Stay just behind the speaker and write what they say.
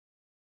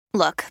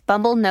Look,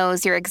 Bumble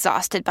knows you're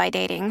exhausted by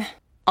dating.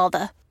 All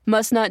the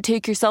must not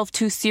take yourself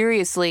too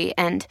seriously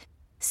and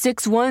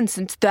 6'1"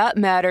 since that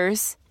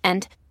matters.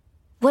 And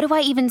what do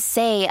I even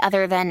say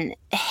other than,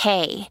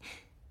 hey?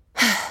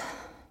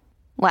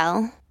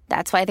 Well,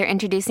 that's why they're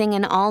introducing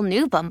an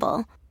all-new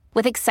Bumble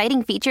with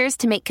exciting features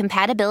to make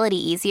compatibility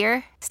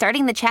easier,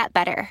 starting the chat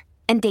better,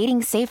 and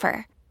dating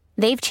safer.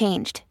 They've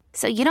changed,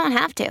 so you don't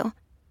have to.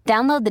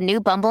 Download the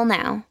new Bumble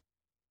now.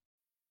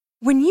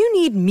 When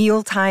you need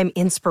mealtime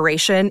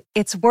inspiration,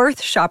 it's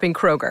worth shopping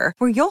Kroger,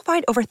 where you'll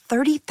find over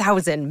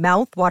 30,000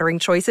 mouth-watering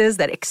choices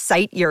that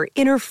excite your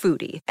inner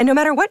foodie. And no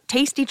matter what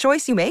tasty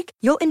choice you make,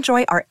 you'll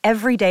enjoy our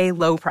everyday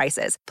low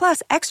prices,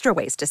 plus extra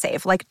ways to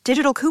save, like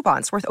digital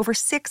coupons worth over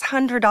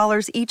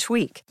 $600 each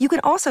week. You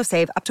can also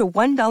save up to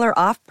 $1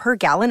 off per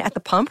gallon at the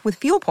pump with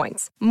fuel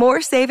points.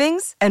 More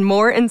savings and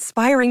more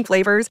inspiring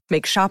flavors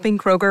make shopping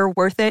Kroger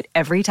worth it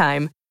every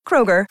time.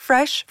 Kroger,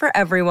 fresh for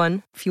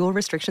everyone. Fuel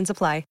restrictions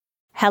apply.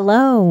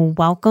 Hello,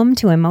 welcome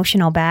to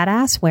Emotional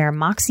Badass, where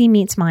Moxie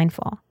meets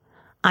Mindful.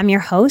 I'm your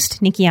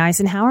host, Nikki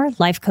Eisenhower,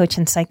 life coach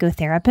and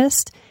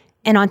psychotherapist.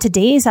 And on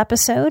today's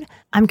episode,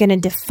 I'm going to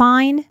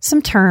define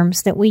some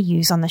terms that we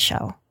use on the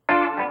show.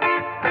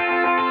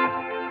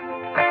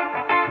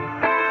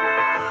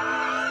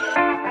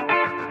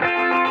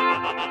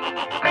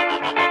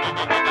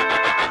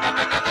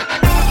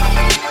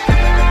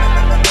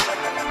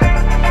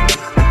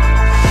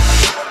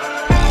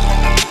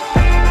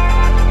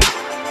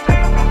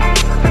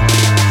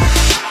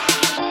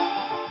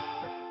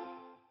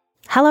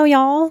 Hello,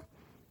 y'all.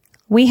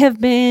 We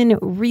have been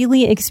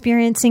really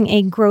experiencing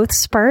a growth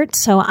spurt,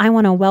 so I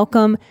want to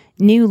welcome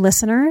new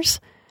listeners.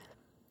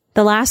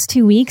 The last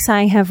 2 weeks,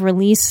 I have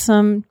released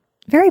some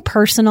very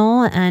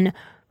personal and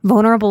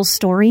vulnerable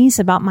stories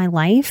about my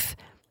life.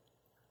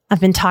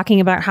 I've been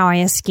talking about how I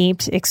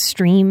escaped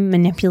extreme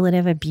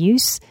manipulative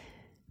abuse,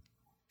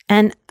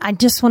 and I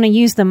just want to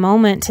use the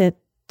moment to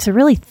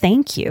really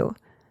thank you.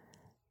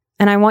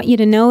 And I want you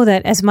to know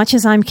that as much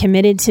as I'm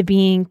committed to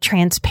being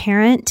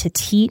transparent, to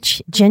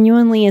teach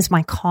genuinely is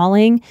my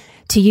calling,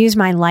 to use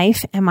my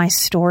life and my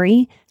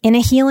story in a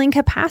healing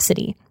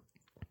capacity,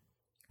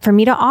 for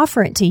me to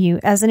offer it to you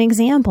as an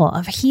example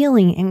of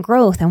healing and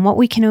growth and what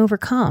we can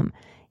overcome,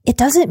 it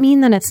doesn't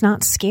mean that it's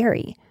not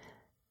scary.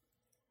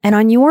 And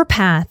on your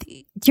path,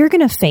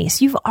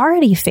 you've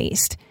already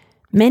faced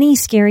many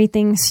scary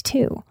things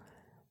too.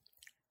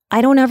 I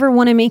don't ever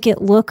want to make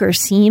it look or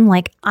seem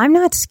like I'm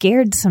not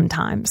scared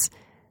sometimes.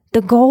 The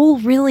goal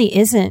really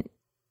isn't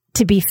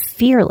to be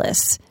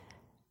fearless.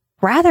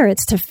 Rather,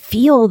 it's to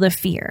feel the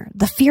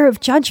fear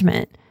of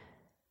judgment,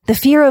 the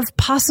fear of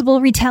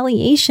possible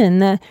retaliation,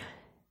 the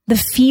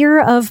fear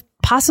of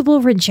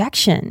possible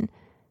rejection,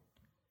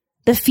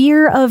 the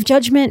fear of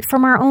judgment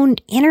from our own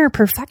inner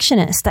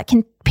perfectionist that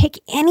can pick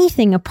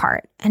anything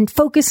apart and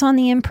focus on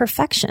the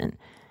imperfection.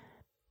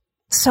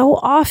 So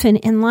often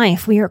in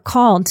life, we are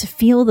called to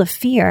feel the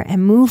fear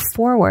and move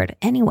forward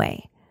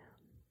anyway.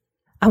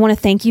 I want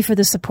to thank you for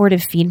the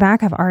supportive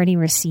feedback I've already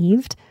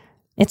received.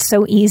 It's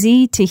so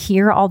easy to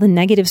hear all the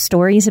negative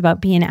stories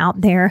about being out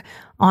there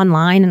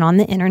online and on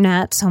the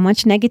internet, so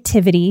much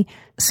negativity,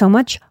 so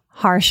much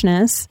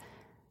harshness.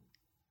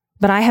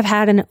 But I have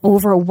had an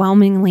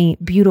overwhelmingly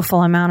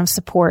beautiful amount of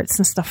support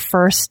since the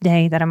first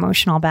day that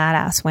Emotional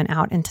Badass went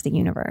out into the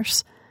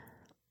universe.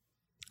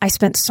 I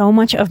spent so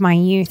much of my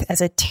youth as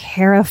a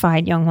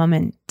terrified young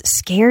woman,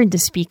 scared to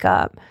speak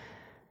up.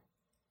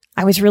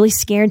 I was really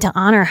scared to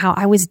honor how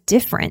I was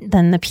different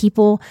than the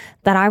people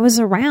that I was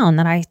around,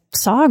 that I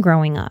saw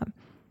growing up.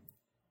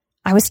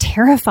 I was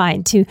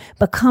terrified to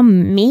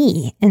become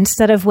me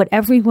instead of what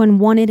everyone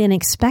wanted and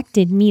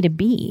expected me to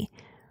be.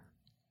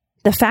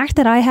 The fact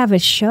that I have a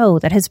show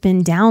that has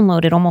been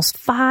downloaded almost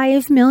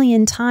 5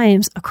 million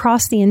times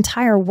across the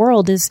entire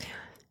world is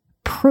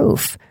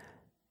proof.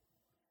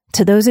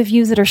 To those of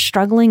you that are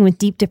struggling with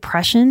deep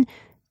depression,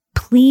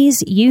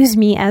 please use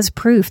me as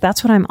proof.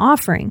 That's what I'm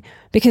offering,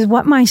 because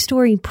what my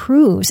story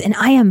proves, and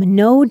I am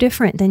no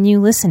different than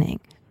you listening.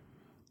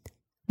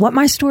 What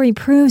my story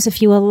proves,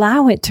 if you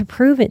allow it to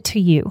prove it to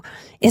you,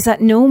 is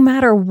that no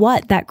matter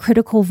what that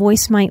critical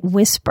voice might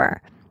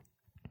whisper,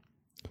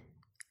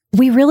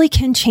 we really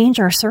can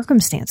change our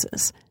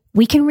circumstances.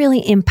 We can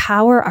really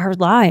empower our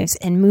lives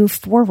and move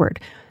forward.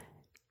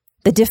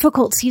 The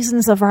difficult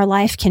seasons of our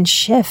life can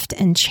shift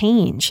and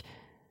change,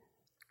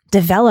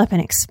 develop and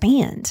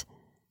expand.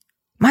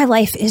 My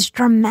life is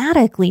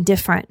dramatically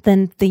different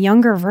than the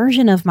younger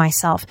version of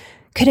myself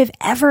could have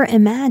ever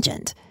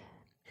imagined.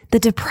 The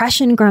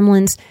depression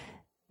gremlins,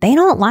 they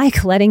don't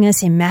like letting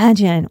us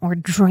imagine or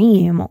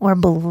dream or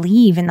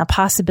believe in the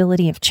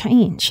possibility of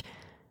change.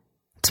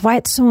 It's why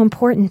it's so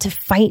important to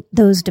fight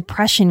those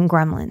depression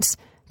gremlins,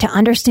 to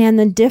understand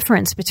the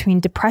difference between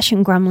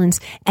depression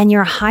gremlins and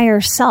your higher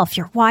self,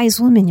 your wise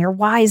woman, your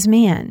wise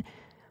man.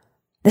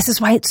 This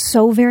is why it's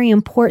so very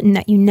important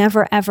that you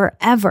never, ever,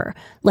 ever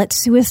let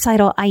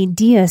suicidal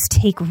ideas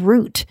take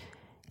root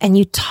and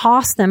you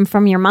toss them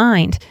from your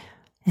mind.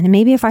 And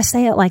maybe if I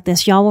say it like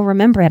this, y'all will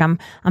remember it.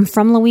 I'm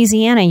from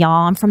Louisiana,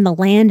 y'all. I'm from the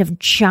land of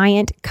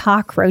giant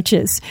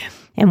cockroaches.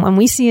 And when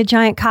we see a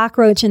giant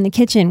cockroach in the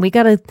kitchen, we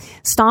got to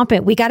stomp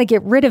it. We got to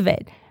get rid of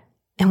it.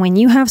 And when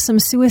you have some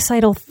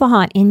suicidal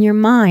thought in your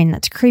mind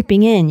that's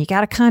creeping in, you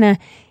got to kind of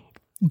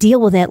deal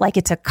with it like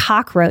it's a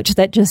cockroach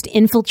that just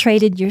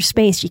infiltrated your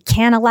space. You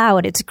can't allow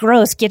it. It's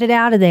gross. Get it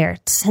out of there.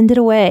 Send it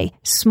away.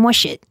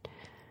 Smush it.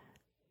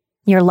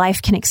 Your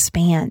life can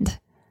expand.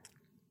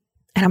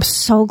 And I'm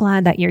so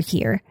glad that you're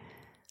here.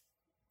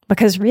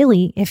 Because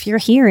really, if you're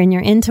here and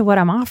you're into what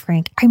I'm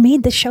offering, I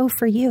made the show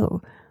for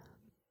you.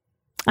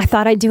 I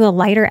thought I'd do a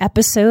lighter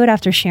episode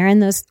after sharing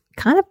those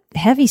kind of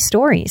heavy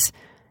stories.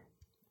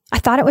 I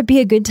thought it would be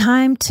a good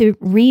time to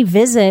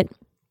revisit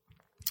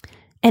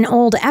an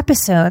old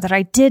episode that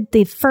I did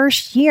the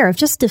first year of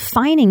just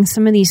defining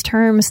some of these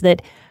terms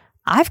that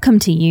I've come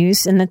to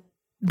use and that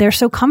they're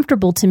so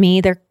comfortable to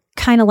me. They're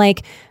kind of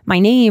like my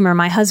name or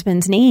my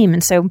husband's name.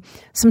 And so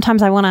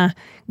sometimes I want to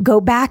go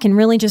back and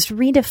really just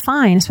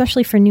redefine,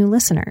 especially for new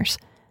listeners.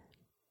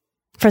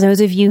 For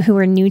those of you who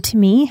are new to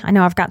me, I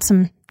know I've got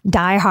some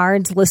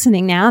diehards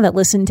listening now that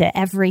listen to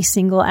every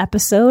single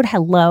episode.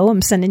 Hello,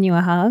 I'm sending you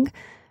a hug.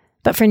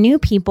 But for new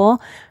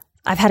people,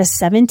 I've had a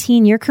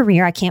 17-year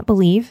career. I can't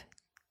believe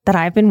that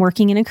I've been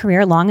working in a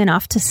career long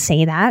enough to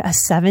say that, a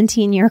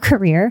 17-year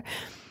career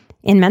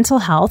in mental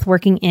health,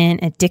 working in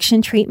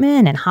addiction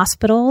treatment and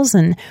hospitals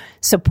and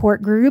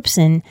support groups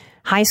and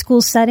high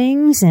school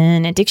settings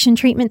and addiction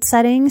treatment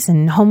settings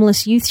and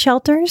homeless youth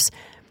shelters.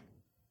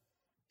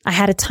 I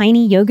had a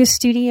tiny yoga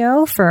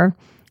studio for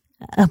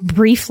a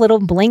brief little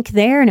blink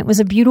there, and it was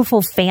a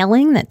beautiful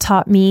failing that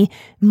taught me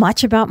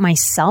much about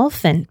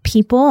myself and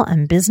people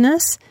and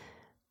business.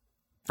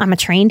 I'm a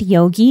trained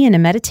yogi and a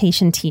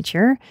meditation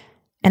teacher,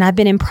 and I've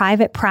been in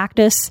private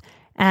practice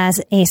as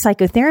a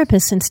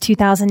psychotherapist since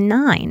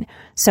 2009.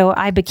 So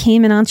I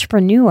became an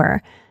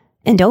entrepreneur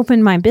and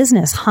opened my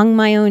business, hung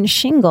my own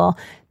shingle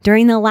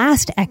during the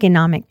last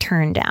economic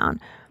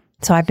turndown.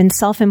 So I've been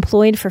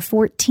self-employed for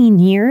 14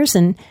 years.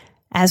 And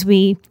as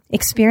we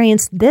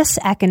experience this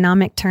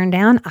economic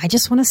turndown, I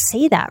just want to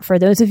say that for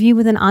those of you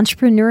with an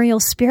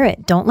entrepreneurial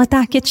spirit, don't let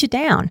that get you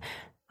down.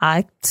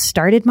 I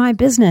started my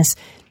business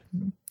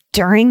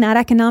during that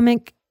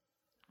economic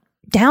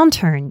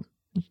downturn.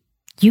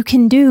 You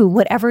can do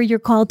whatever you're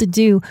called to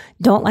do.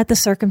 Don't let the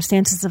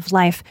circumstances of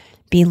life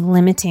be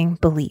limiting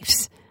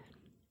beliefs.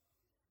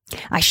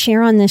 I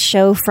share on this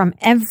show from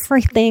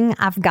everything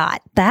I've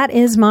got. That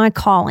is my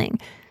calling,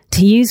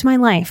 to use my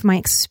life, my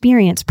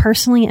experience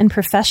personally and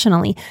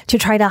professionally to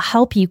try to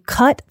help you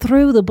cut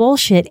through the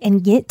bullshit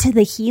and get to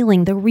the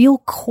healing, the real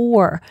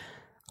core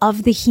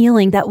of the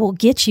healing that will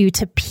get you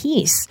to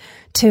peace,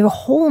 to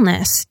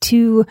wholeness,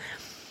 to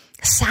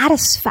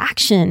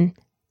satisfaction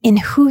in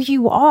who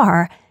you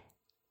are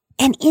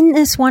and in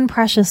this one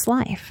precious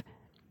life.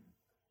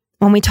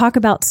 When we talk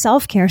about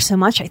self-care so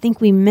much, I think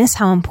we miss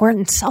how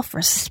important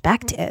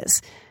self-respect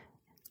is.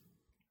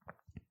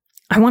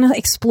 I want to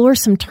explore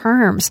some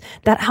terms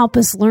that help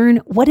us learn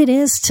what it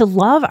is to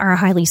love our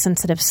highly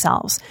sensitive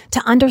selves,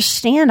 to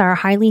understand our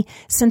highly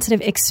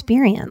sensitive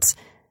experience,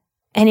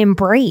 and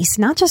embrace,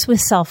 not just with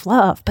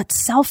self-love, but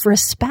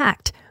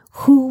self-respect,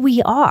 who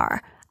we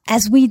are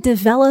as we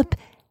develop,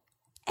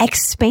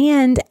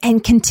 expand,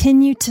 and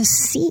continue to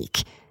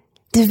seek,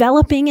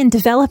 developing and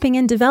developing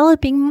and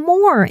developing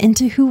more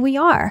into who we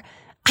are.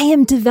 I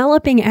am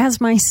developing as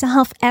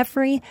myself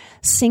every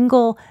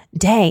single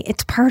day.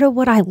 It's part of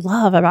what I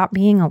love about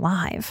being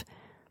alive.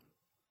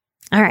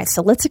 All right,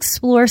 so let's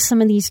explore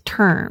some of these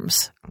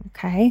terms,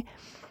 okay?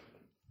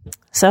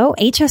 So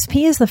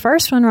HSP is the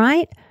first one,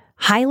 right?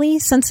 Highly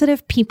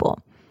sensitive people.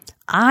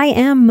 I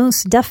am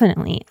most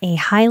definitely a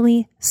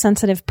highly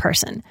sensitive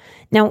person.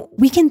 Now,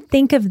 we can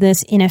think of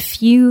this in a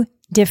few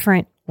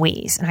different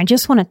ways, and I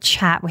just want to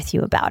chat with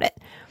you about it.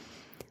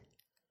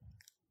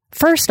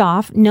 First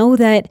off, know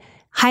that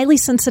highly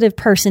sensitive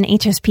person,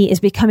 HSP, is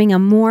becoming a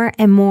more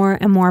and more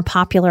and more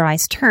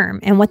popularized term.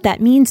 And what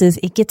that means is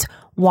it gets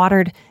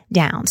watered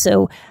down.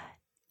 So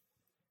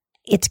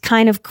it's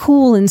kind of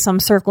cool in some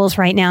circles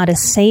right now to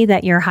say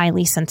that you're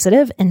highly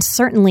sensitive. And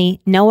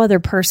certainly no other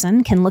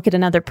person can look at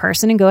another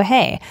person and go,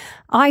 hey,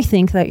 I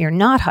think that you're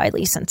not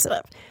highly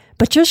sensitive.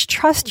 But just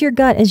trust your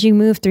gut as you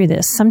move through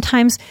this.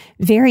 Sometimes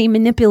very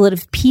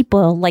manipulative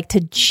people like to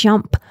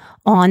jump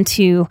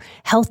onto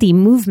healthy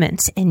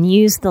movements and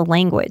use the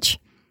language.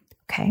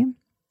 Okay,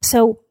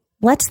 so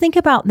let's think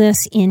about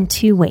this in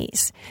two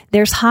ways.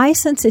 There's high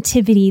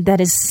sensitivity that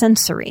is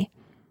sensory.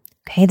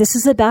 Okay, this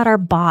is about our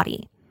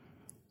body.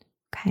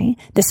 Okay,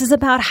 this is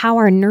about how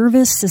our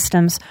nervous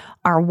systems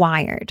are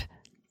wired.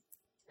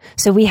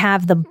 So we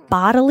have the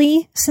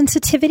bodily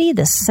sensitivity,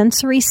 the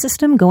sensory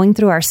system going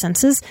through our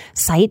senses,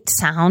 sight,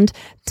 sound,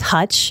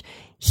 touch,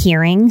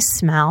 hearing,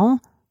 smell.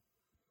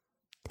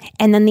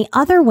 And then the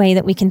other way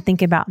that we can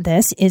think about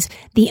this is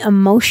the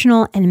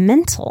emotional and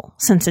mental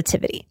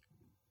sensitivity.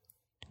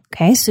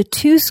 Okay, so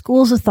two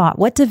schools of thought.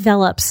 What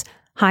develops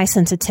high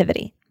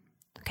sensitivity?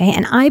 Okay,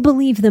 and I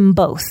believe them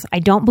both. I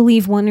don't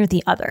believe one or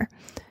the other.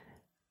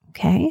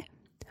 Okay,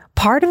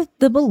 part of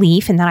the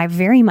belief, and that I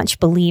very much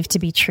believe to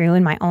be true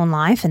in my own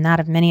life and that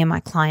of many of my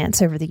clients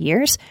over the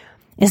years,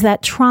 is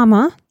that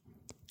trauma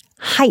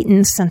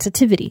heightens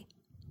sensitivity.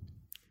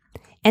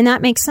 And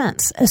that makes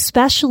sense,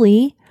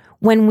 especially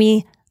when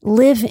we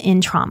live in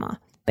trauma,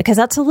 because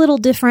that's a little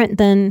different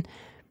than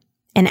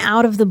an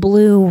out of the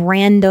blue,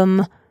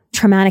 random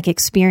traumatic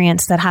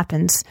experience that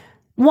happens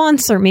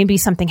once, or maybe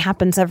something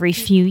happens every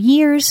few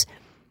years.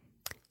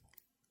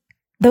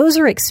 Those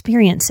are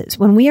experiences.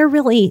 When we are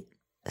really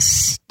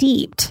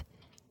steeped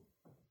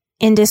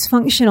in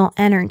dysfunctional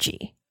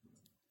energy,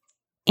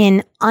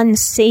 in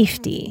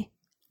unsafety,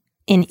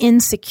 in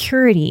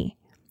insecurity,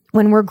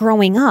 when we're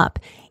growing up,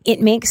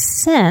 it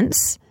makes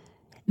sense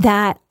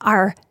that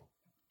our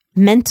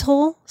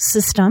mental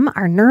system,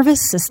 our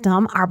nervous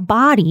system, our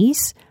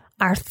bodies,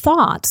 our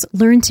thoughts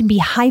learn to be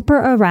hyper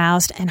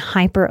aroused and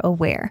hyper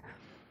aware.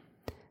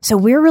 So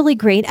we're really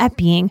great at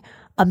being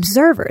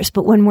observers,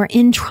 but when we're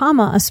in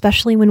trauma,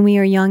 especially when we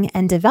are young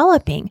and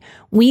developing,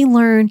 we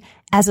learn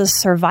as a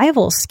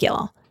survival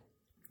skill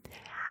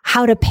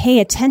how to pay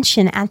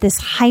attention at this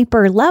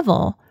hyper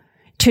level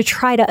to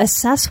try to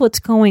assess what's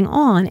going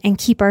on and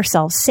keep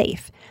ourselves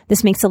safe.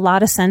 This makes a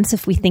lot of sense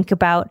if we think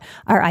about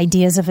our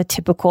ideas of a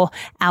typical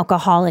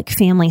alcoholic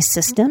family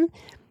system.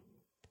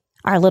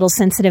 Our little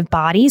sensitive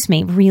bodies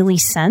may really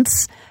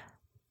sense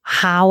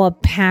how a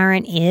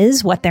parent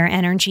is, what their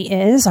energy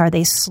is. Are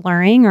they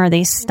slurring? Are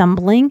they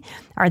stumbling?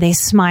 Are they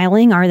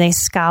smiling? Are they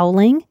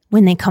scowling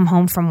when they come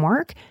home from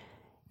work?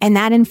 And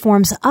that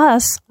informs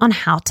us on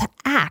how to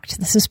act.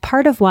 This is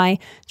part of why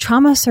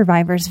trauma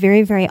survivors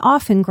very, very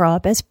often grow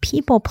up as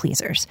people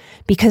pleasers,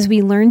 because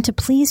we learn to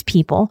please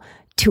people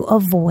to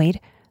avoid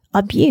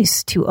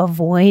abuse, to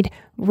avoid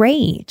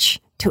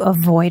rage, to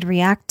avoid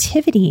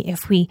reactivity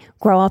if we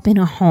grow up in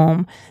a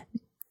home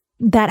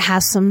that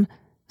has some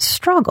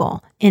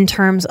struggle in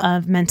terms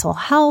of mental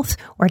health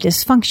or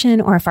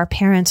dysfunction, or if our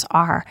parents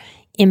are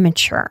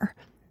immature.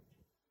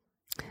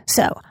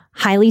 So,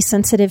 highly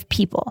sensitive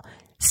people,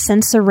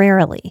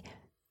 sensorily.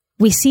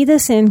 We see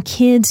this in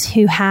kids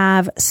who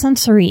have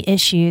sensory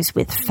issues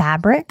with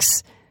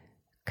fabrics.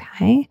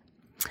 Okay.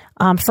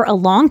 For a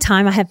long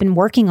time, I have been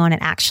working on it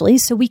actually,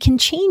 so we can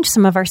change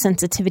some of our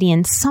sensitivity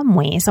in some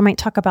ways. I might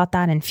talk about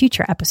that in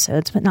future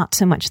episodes, but not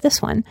so much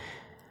this one.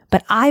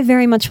 But I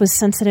very much was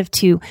sensitive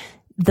to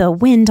the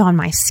wind on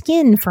my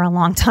skin for a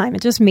long time.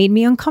 It just made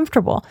me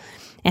uncomfortable.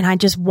 And I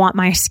just want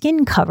my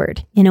skin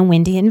covered in a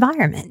windy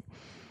environment.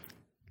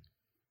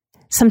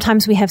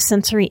 Sometimes we have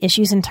sensory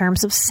issues in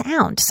terms of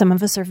sound. Some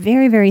of us are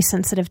very, very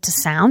sensitive to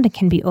sound and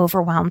can be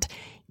overwhelmed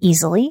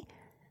easily.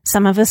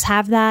 Some of us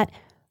have that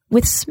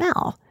with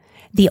smell.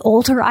 The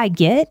older I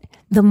get,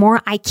 the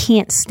more I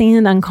can't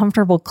stand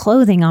uncomfortable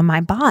clothing on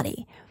my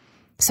body.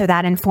 So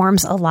that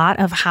informs a lot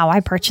of how I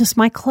purchase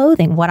my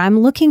clothing, what I'm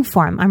looking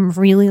for. I'm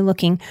really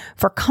looking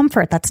for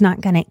comfort that's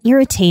not going to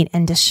irritate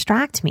and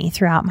distract me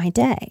throughout my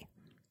day.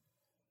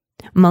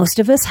 Most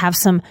of us have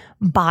some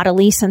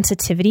bodily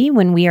sensitivity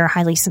when we are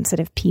highly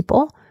sensitive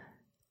people.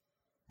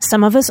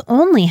 Some of us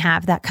only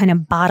have that kind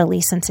of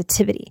bodily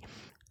sensitivity.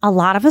 A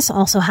lot of us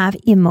also have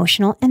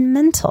emotional and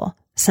mental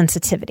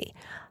sensitivity.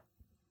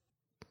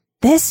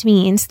 This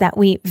means that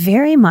we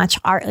very much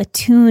are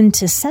attuned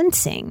to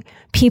sensing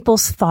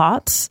people's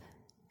thoughts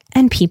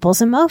and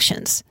people's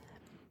emotions.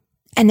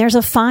 And there's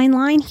a fine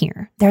line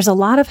here. There's a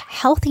lot of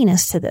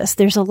healthiness to this.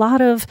 There's a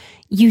lot of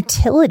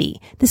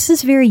utility. This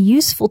is very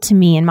useful to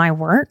me in my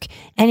work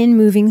and in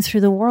moving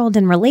through the world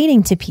and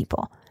relating to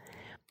people.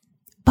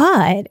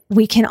 But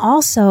we can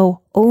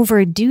also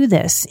overdo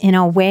this in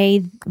a way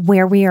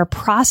where we are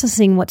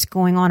processing what's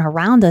going on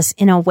around us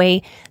in a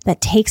way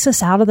that takes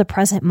us out of the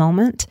present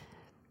moment.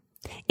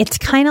 It's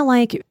kind of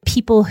like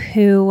people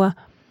who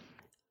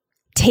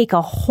take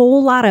a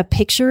whole lot of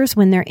pictures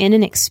when they're in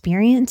an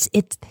experience.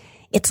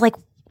 It's like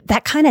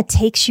that kind of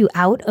takes you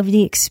out of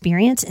the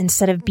experience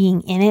instead of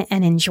being in it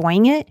and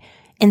enjoying it.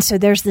 And so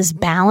there's this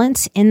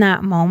balance in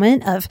that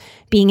moment of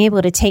being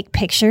able to take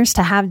pictures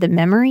to have the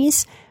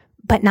memories,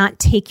 but not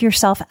take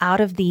yourself out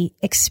of the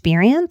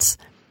experience.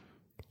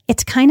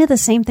 It's kind of the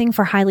same thing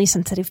for highly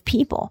sensitive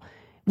people.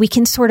 We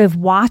can sort of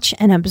watch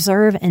and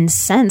observe and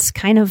sense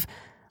kind of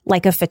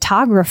like a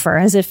photographer,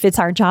 as if it's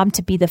our job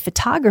to be the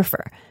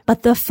photographer.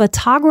 But the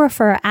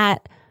photographer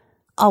at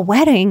a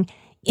wedding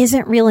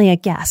isn't really a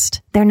guest.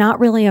 They're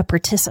not really a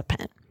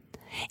participant.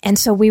 And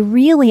so we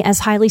really, as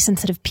highly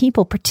sensitive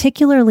people,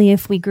 particularly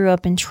if we grew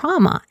up in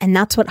trauma, and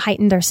that's what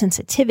heightened our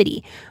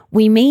sensitivity,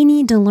 we may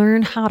need to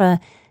learn how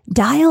to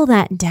dial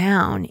that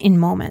down in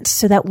moments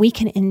so that we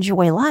can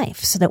enjoy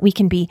life, so that we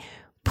can be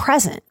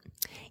present.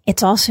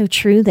 It's also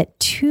true that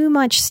too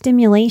much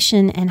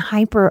stimulation and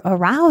hyper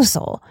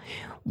arousal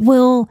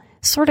will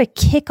sort of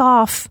kick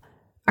off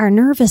our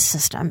nervous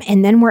system.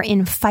 And then we're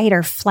in fight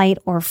or flight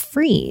or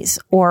freeze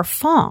or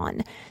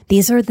fawn.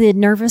 These are the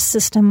nervous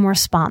system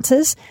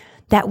responses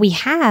that we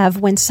have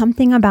when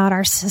something about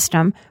our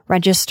system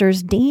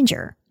registers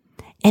danger.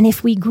 And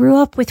if we grew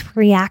up with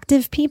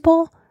reactive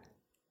people,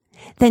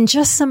 then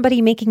just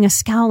somebody making a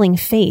scowling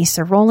face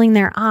or rolling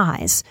their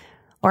eyes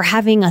or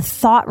having a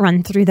thought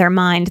run through their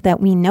mind that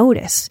we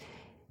notice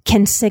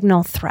can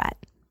signal threat.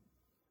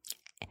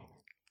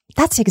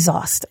 That's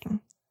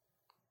exhausting.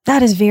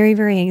 That is very,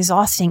 very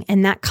exhausting.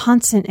 And that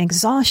constant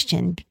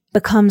exhaustion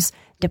becomes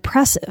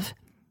depressive.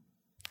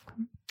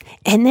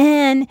 And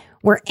then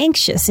we're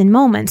anxious in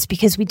moments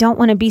because we don't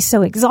want to be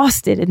so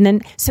exhausted. And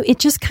then, so it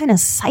just kind of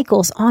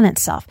cycles on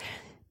itself.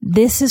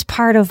 This is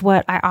part of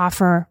what I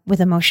offer with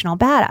Emotional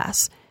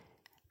Badass.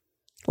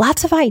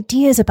 Lots of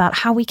ideas about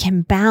how we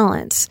can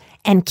balance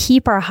and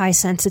keep our high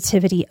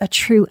sensitivity a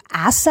true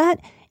asset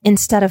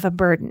instead of a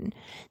burden.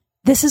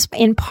 This is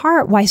in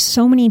part why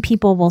so many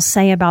people will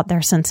say about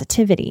their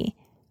sensitivity,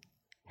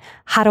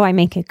 how do I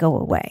make it go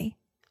away?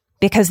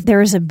 Because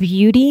there is a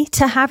beauty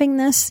to having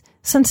this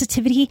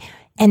sensitivity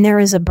and there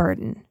is a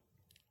burden.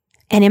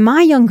 And in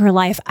my younger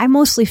life, I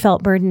mostly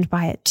felt burdened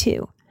by it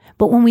too.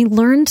 But when we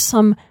learned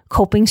some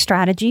coping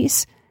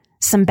strategies,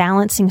 some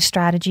balancing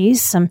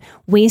strategies, some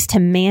ways to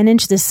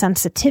manage this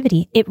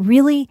sensitivity, it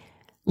really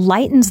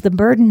lightens the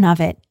burden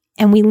of it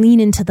and we lean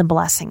into the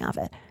blessing of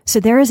it. So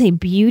there is a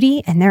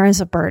beauty and there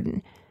is a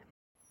burden.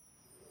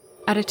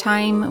 At a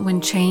time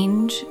when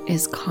change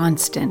is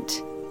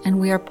constant and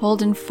we are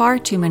pulled in far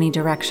too many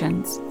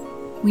directions,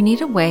 we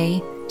need a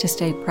way to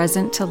stay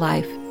present to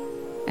life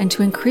and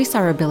to increase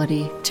our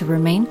ability to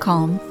remain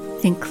calm,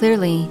 think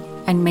clearly,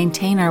 and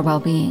maintain our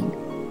well-being.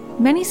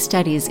 Many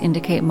studies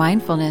indicate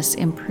mindfulness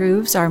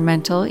improves our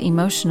mental,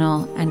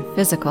 emotional, and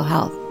physical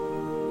health.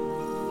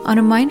 On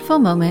A Mindful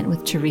Moment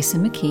with Teresa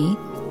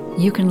McKee,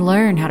 you can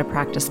learn how to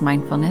practice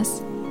mindfulness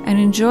and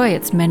enjoy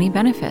its many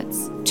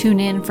benefits. Tune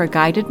in for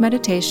guided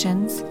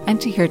meditations and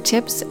to hear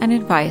tips and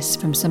advice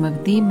from some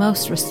of the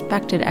most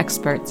respected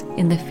experts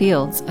in the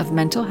fields of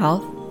mental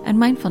health and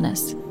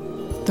mindfulness.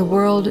 The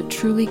world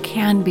truly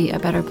can be a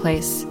better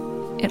place.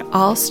 It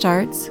all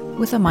starts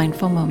with a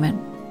mindful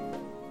moment.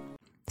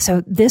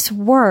 So this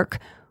work,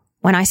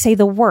 when I say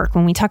the work,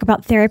 when we talk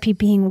about therapy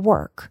being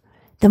work,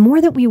 the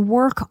more that we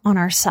work on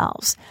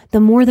ourselves, the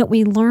more that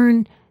we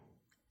learn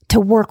to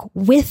work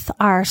with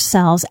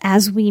ourselves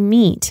as we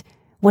meet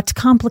what's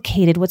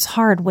complicated, what's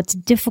hard, what's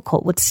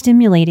difficult, what's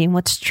stimulating,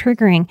 what's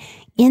triggering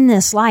in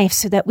this life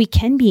so that we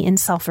can be in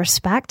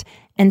self-respect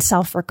and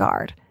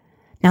self-regard.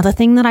 Now, the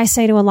thing that I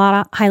say to a lot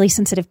of highly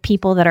sensitive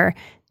people that are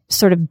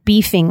sort of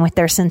beefing with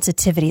their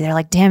sensitivity, they're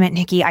like, damn it,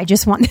 Nikki, I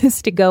just want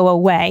this to go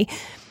away.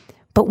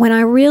 But when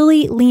I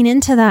really lean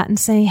into that and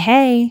say,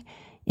 hey,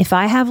 if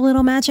I have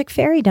little magic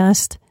fairy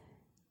dust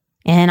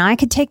and I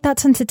could take that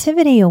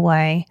sensitivity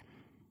away,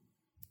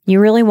 you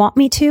really want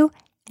me to?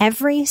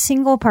 Every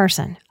single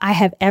person I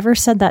have ever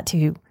said that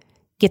to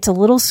gets a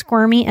little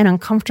squirmy and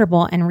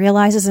uncomfortable and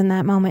realizes in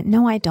that moment,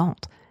 no, I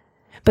don't.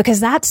 Because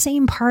that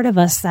same part of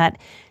us that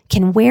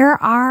can wear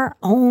our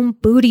own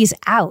booties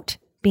out,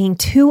 being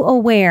too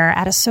aware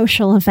at a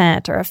social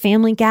event or a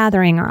family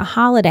gathering or a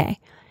holiday,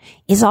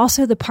 is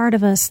also the part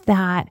of us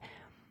that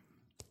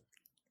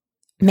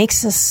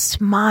makes us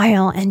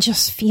smile and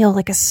just feel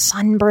like a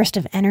sunburst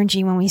of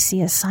energy when we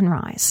see a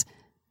sunrise.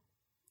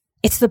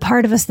 It's the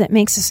part of us that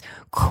makes us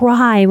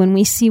cry when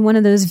we see one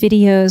of those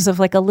videos of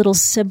like a little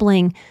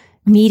sibling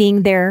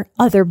meeting their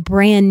other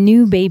brand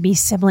new baby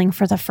sibling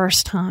for the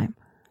first time.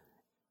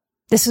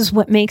 This is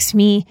what makes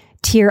me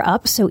tear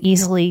up so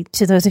easily,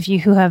 to those of you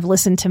who have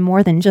listened to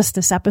more than just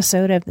this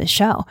episode of the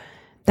show.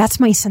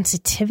 That's my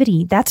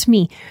sensitivity. That's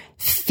me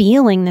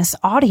feeling this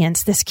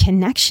audience, this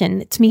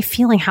connection. It's me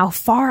feeling how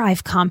far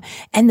I've come.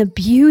 And the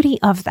beauty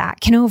of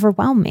that can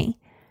overwhelm me.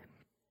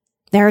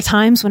 There are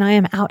times when I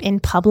am out in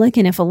public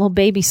and if a little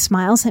baby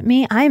smiles at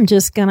me, I am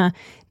just going to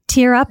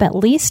tear up at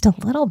least a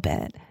little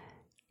bit.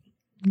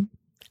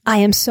 I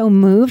am so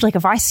moved. Like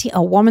if I see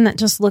a woman that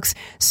just looks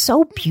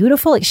so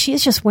beautiful, like she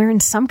is just wearing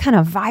some kind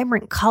of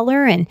vibrant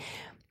color and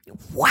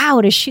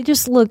wow, does she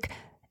just look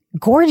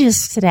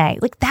gorgeous today?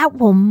 Like that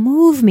will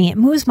move me. It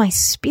moves my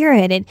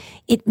spirit.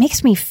 It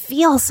makes me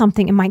feel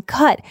something in my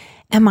gut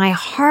and my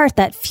heart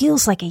that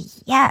feels like a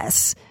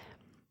yes.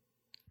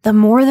 The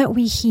more that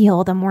we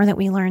heal, the more that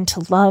we learn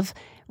to love,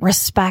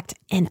 respect,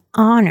 and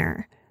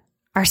honor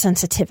our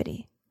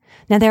sensitivity.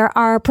 Now, there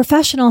are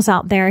professionals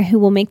out there who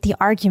will make the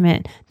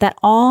argument that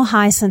all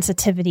high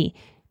sensitivity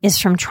is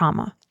from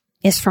trauma,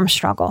 is from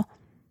struggle,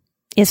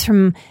 is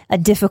from a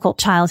difficult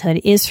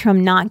childhood, is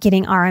from not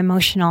getting our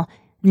emotional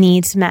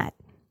needs met.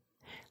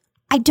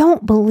 I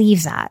don't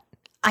believe that.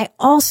 I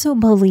also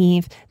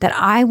believe that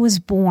I was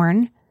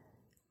born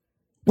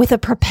with a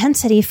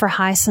propensity for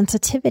high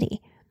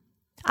sensitivity.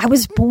 I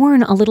was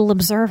born a little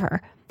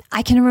observer.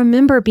 I can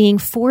remember being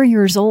 4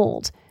 years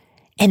old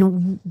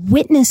and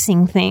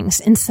witnessing things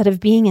instead of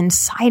being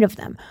inside of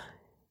them.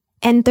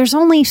 And there's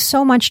only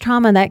so much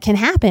trauma that can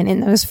happen in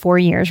those 4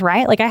 years,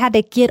 right? Like I had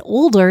to get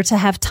older to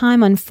have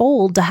time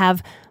unfold, to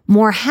have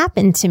more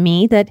happen to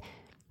me that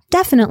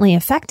definitely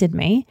affected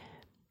me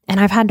and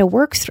I've had to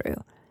work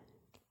through.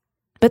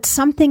 But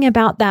something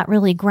about that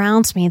really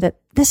grounds me that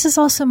this is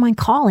also my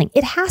calling.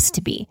 It has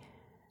to be.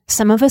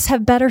 Some of us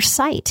have better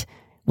sight.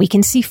 We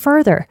can see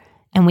further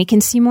and we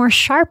can see more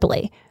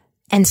sharply.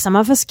 And some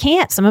of us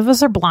can't. Some of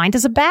us are blind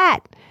as a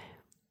bat.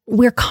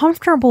 we're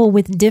comfortable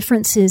with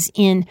differences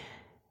in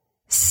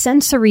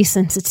sensory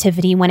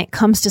sensitivity when it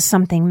comes to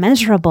something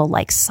measurable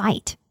like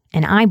sight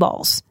and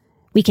eyeballs.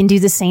 We can do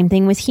the same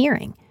thing with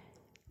hearing.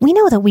 We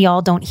know that we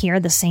all don't hear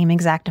the same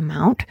exact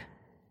amount.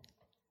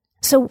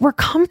 So we're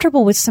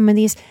comfortable with some of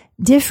these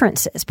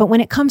differences. But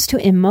when it comes to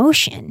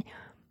emotion,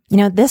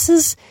 this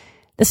is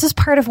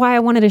part of why I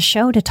wanted a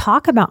show to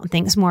talk about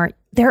things more.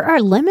 There are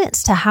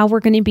limits to how we're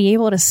going to be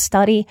able to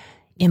study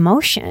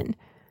emotion,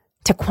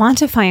 to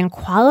quantify and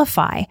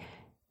qualify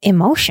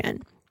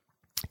emotion.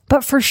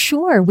 But for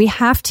sure, we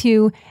have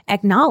to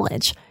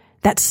acknowledge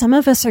that some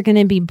of us are going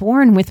to be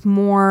born with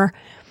more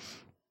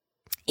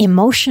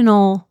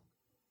emotional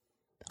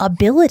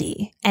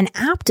ability and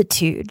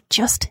aptitude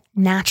just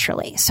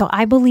naturally. So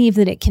I believe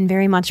that it can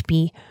very much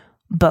be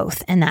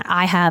both, and that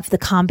I have the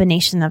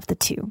combination of the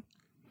two.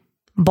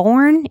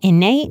 Born,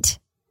 innate,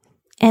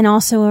 and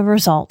also a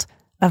result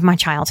of my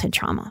childhood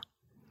trauma.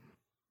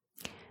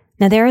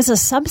 Now, there is a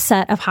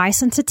subset of high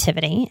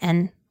sensitivity,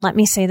 and let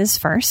me say this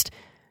first.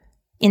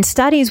 In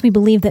studies, we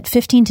believe that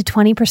 15 to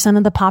 20%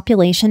 of the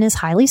population is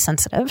highly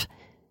sensitive.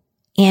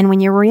 And when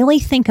you really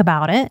think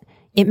about it,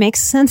 it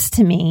makes sense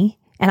to me,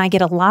 and I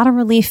get a lot of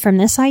relief from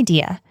this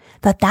idea,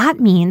 that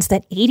means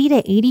that 80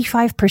 to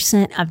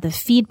 85% of the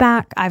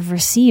feedback I've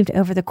received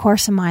over the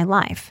course of my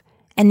life,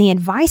 and the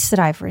advice that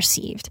I've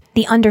received,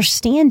 the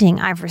understanding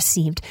I've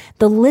received,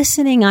 the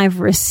listening I've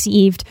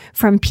received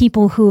from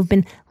people who have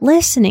been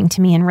listening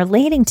to me and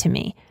relating to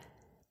me,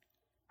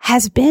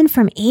 has been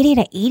from 80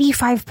 to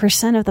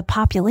 85% of the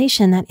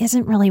population that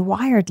isn't really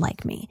wired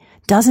like me,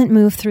 doesn't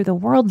move through the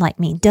world like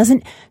me,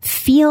 doesn't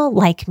feel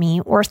like me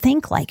or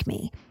think like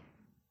me.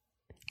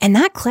 And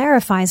that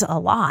clarifies a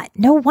lot.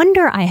 No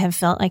wonder I have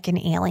felt like an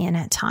alien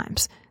at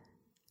times.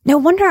 No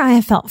wonder I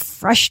have felt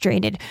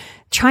frustrated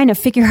trying to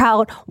figure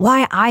out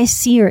why I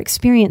see or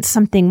experience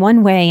something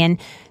one way and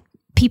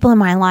people in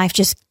my life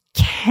just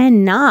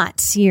cannot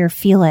see or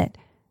feel it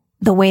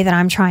the way that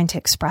I'm trying to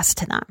express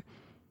to them.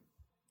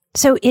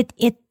 So it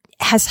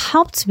has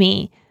helped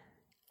me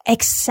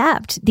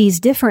accept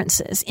these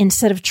differences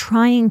instead of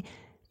trying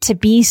to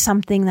be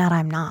something that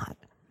I'm not.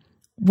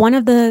 One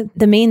of the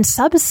main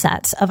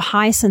subsets of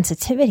high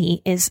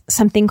sensitivity is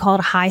something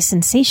called high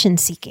sensation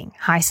seeking,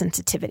 high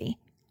sensitivity.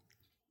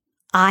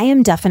 I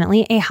am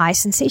definitely a high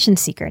sensation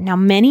seeker. Now,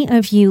 many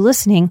of you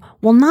listening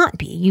will not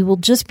be. You will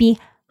just be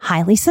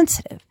highly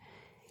sensitive.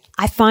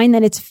 I find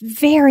that it's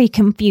very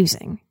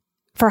confusing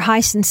for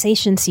high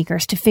sensation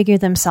seekers to figure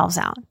themselves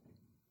out.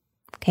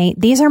 Okay,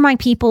 these are my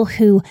people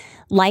who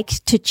like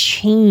to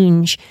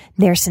change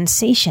their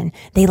sensation.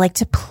 They like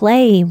to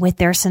play with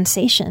their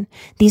sensation.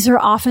 These are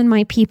often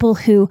my people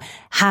who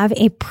have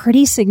a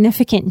pretty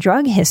significant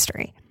drug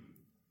history.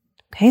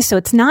 Okay, so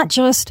it's not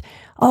just,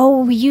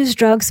 oh, we use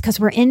drugs because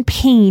we're in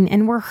pain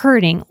and we're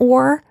hurting,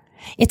 or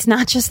it's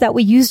not just that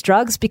we use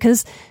drugs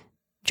because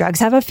drugs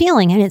have a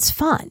feeling and it's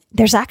fun.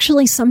 There's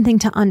actually something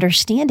to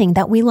understanding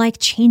that we like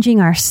changing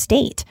our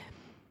state.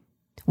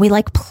 We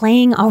like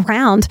playing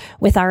around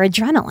with our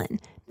adrenaline.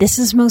 This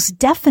is most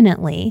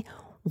definitely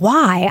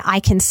why I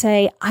can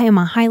say I am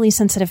a highly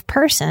sensitive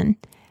person,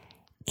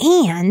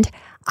 and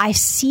I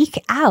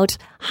seek out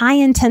high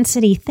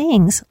intensity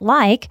things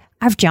like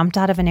I've jumped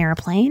out of an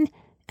airplane,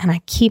 and I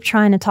keep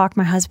trying to talk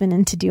my husband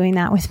into doing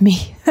that with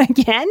me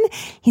again.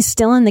 He's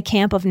still in the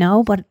camp of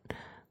no, but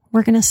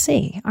we're going to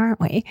see,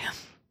 aren't we?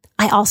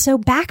 I also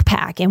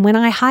backpack, and when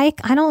I hike,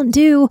 I don't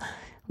do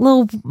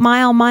little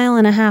mile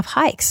and a half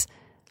hikes.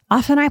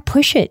 Often I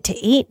push it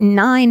to 8 and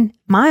 9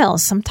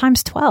 miles,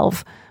 sometimes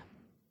 12.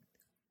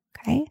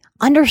 Okay.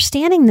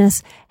 Understanding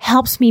this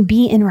helps me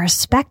be in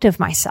respect of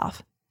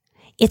myself.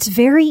 It's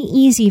very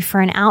easy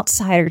for an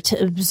outsider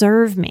to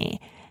observe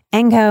me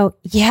and go,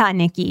 yeah,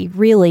 Nikki,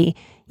 really?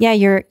 Yeah,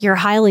 you're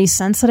highly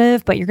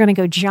sensitive, but you're going to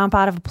go jump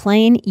out of a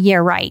plane? Yeah,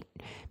 right.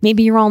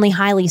 Maybe you're only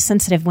highly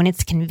sensitive when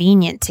it's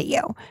convenient to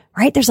you,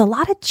 right? There's a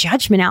lot of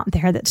judgment out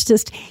there that's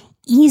just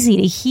easy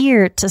to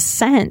hear, to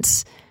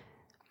sense.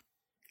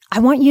 I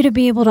want you to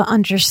be able to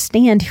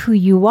understand who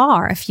you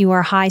are if you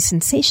are high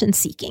sensation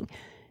seeking,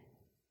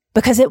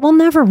 because it will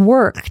never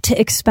work to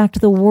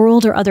expect the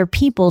world or other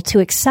people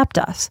to accept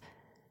us,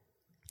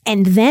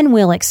 and then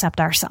we'll accept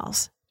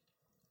ourselves.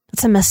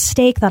 It's a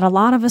mistake that a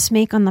lot of us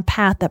make on the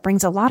path that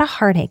brings a lot of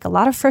heartache, a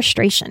lot of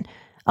frustration,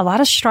 a lot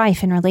of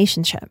strife in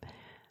relationship.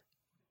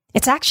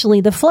 It's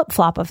actually the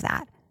flip-flop of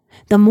that.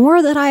 The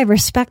more that I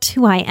respect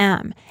who I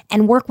am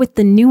and work with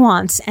the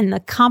nuance and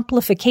the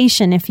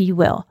complication, if you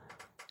will,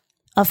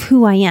 of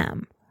who I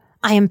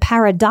am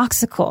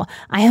paradoxical.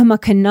 I am a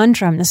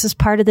conundrum. This is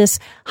part of this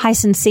high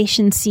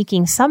sensation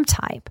seeking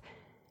subtype.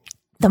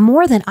 The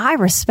more that I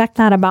respect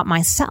that about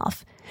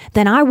myself,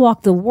 then I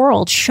walk the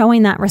world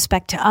showing that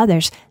respect to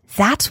others.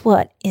 That's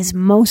what is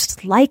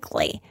most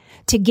likely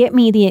to get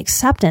me the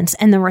acceptance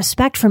and the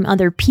respect from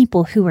other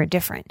people who are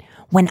different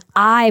when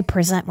I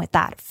present with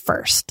that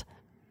first.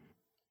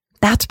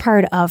 That's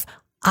part of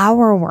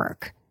our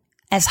work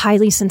as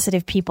highly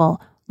sensitive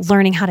people,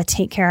 learning how to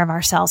take care of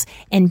ourselves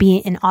and be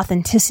in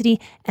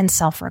authenticity and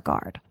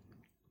self-regard.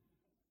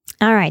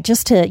 All right,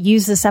 just to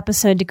use this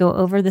episode to go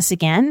over this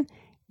again,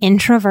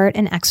 introvert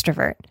and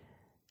extrovert.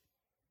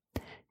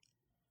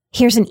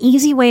 Here's an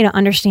easy way to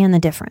understand the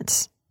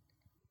difference.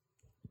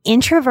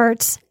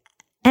 Introverts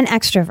and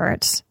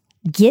extroverts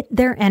get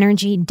their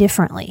energy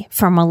differently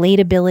from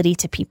relatability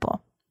to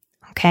people.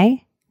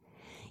 Okay?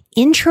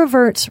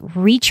 Introverts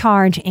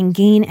recharge and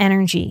gain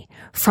energy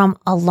from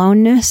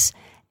aloneness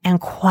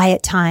and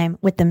quiet time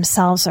with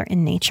themselves or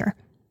in nature.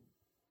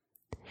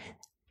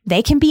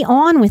 They can be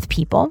on with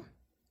people,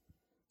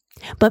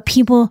 but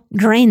people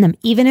drain them,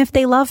 even if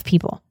they love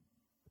people.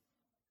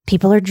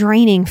 People are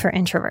draining for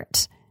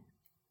introverts.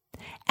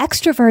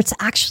 Extroverts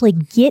actually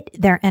get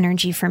their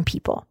energy from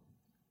people.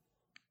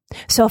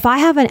 So if I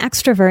have an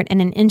extrovert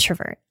and an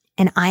introvert,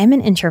 and I am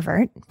an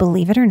introvert,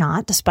 believe it or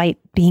not, despite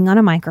being on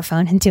a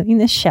microphone and doing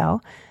this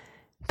show,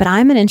 but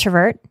I'm an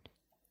introvert,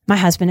 my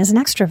husband is an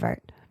extrovert.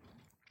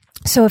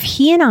 So if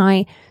he and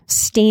I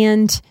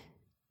stand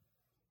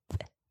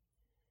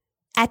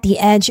at the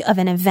edge of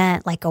an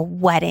event like a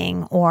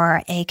wedding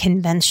or a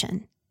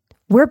convention,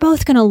 we're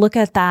both going to look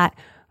at that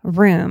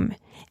room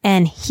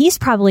and he's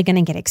probably going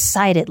to get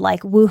excited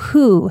like,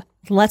 woohoo,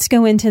 let's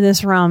go into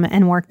this room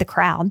and work the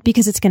crowd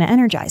because it's going to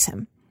energize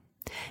him.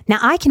 Now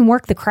I can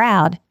work the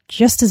crowd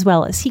just as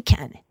well as he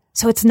can.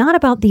 So it's not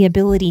about the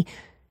ability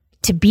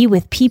to be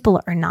with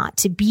people or not,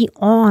 to be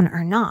on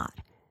or not.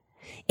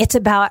 It's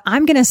about,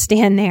 I'm going to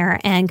stand there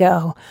and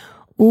go,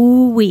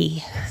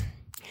 ooh-wee,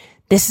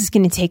 this is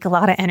going to take a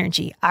lot of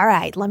energy. All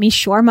right, let me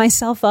shore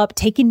myself up,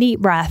 take a deep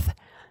breath,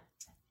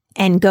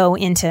 and go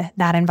into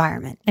that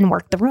environment and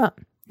work the room.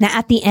 Now,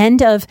 at the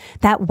end of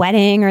that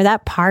wedding or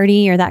that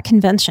party or that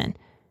convention,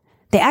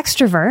 the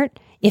extrovert,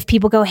 if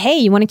people go, hey,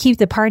 you want to keep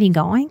the party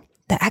going?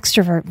 The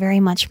extrovert very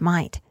much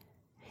might.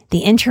 The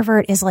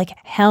introvert is like,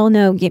 hell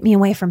no, get me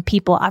away from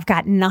people. I've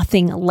got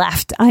nothing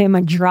left. I am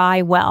a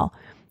dry well.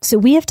 So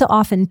we have to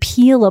often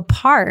peel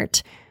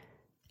apart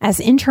as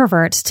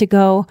introverts to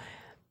go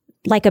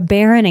like a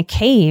bear in a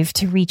cave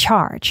to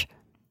recharge.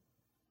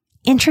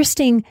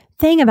 Interesting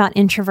thing about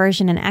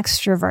introversion and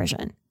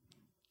extroversion.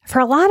 For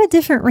a lot of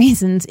different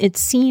reasons, it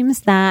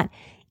seems that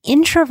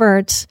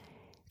introverts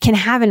can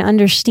have an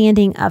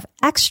understanding of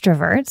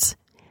extroverts,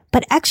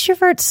 but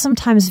extroverts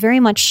sometimes very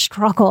much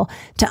struggle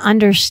to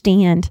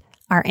understand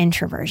our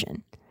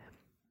introversion.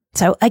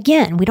 So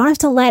again, we don't have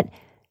to let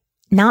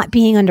not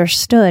being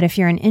understood if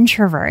you're an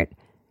introvert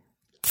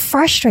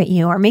frustrate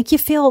you or make you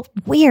feel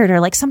weird or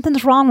like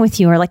something's wrong with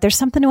you or like there's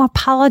something to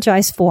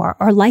apologize for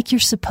or like you're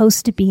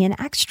supposed to be an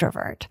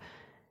extrovert.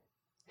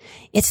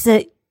 It's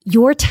that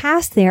your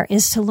task there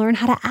is to learn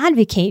how to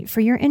advocate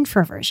for your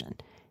introversion.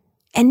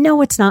 And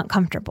no, it's not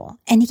comfortable.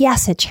 And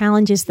yes, it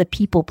challenges the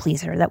people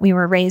pleaser that we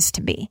were raised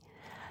to be.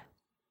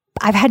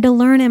 I've had to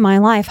learn in my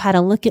life how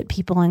to look at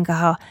people and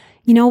go,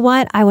 you know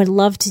what? I would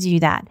love to do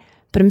that,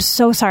 but I'm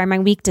so sorry. My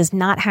week does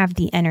not have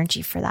the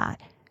energy for that.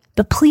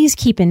 But please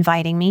keep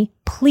inviting me.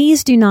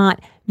 Please do not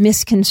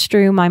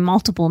misconstrue my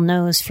multiple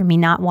no's for me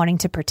not wanting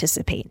to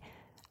participate.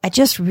 I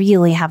just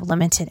really have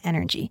limited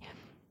energy.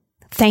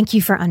 Thank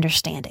you for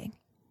understanding.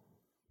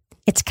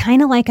 It's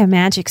kind of like a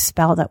magic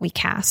spell that we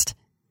cast.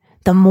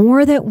 The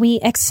more that we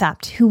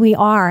accept who we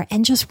are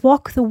and just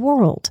walk the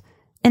world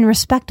in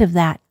respect of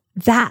that,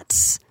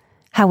 that's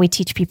how we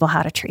teach people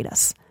how to treat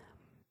us.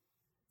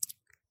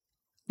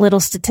 Little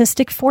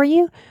statistic for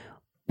you.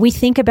 We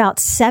think about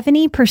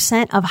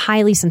 70% of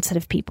highly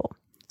sensitive people.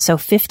 So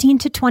 15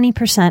 to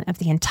 20% of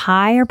the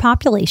entire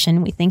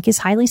population we think is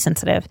highly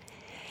sensitive.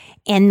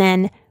 And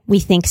then we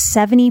think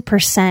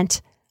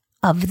 70%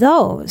 of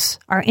those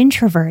are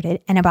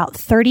introverted and about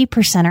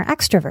 30% are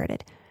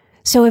extroverted.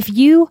 So if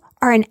you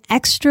are an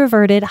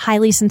extroverted,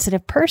 highly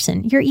sensitive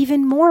person, you're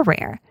even more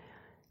rare.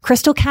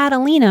 Crystal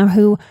Catalina,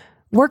 who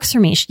works for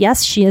me,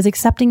 yes, she is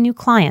accepting new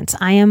clients.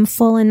 I am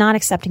full and not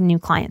accepting new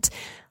clients.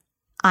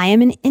 I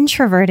am an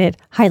introverted,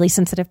 highly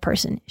sensitive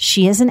person.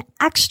 She is an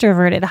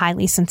extroverted,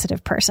 highly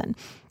sensitive person.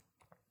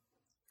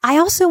 I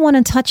also want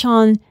to touch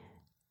on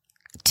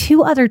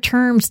two other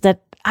terms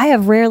that I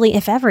have rarely,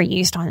 if ever,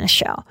 used on this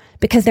show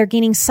because they're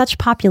gaining such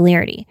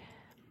popularity.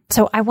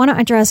 So I want to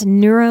address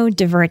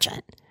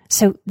neurodivergent.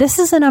 So this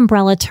is an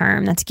umbrella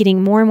term that's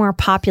getting more and more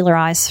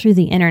popularized through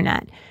the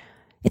internet.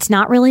 It's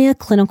not really a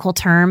clinical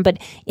term, but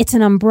it's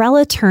an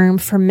umbrella term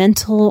for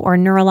mental or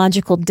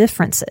neurological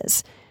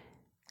differences.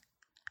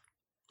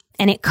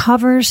 And it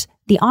covers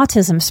the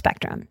autism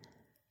spectrum.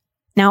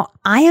 Now,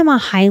 I am a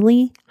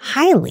highly,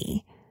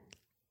 highly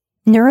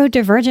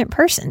neurodivergent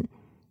person.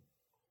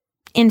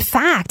 In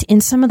fact,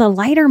 in some of the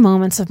lighter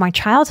moments of my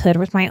childhood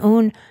with my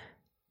own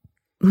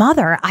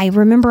mother, I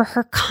remember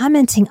her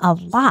commenting a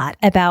lot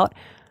about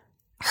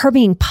her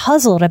being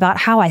puzzled about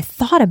how I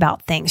thought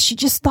about things. She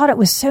just thought it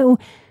was so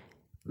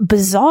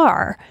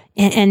bizarre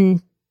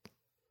and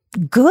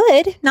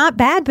good, not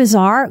bad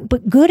bizarre,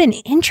 but good and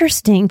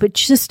interesting. But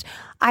just,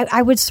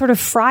 I would sort of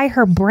fry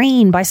her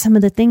brain by some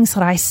of the things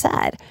that I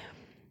said.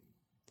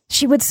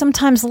 She would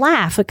sometimes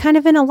laugh, but kind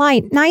of in a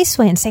light, nice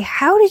way and say,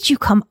 how did you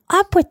come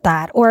up with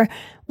that? Or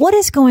what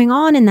is going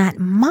on in that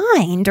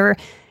mind? Or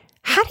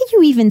how do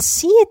you even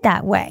see it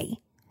that way?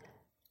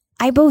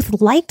 I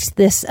both liked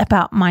this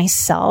about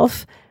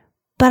myself,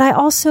 but I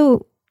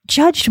also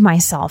judged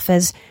myself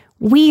as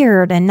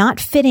weird and not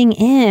fitting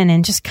in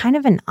and just kind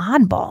of an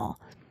oddball.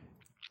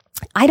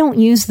 I don't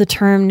use the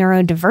term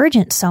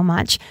neurodivergent so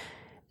much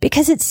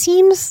because it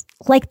seems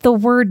like the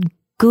word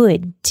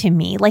good to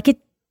me. Like it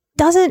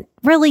doesn't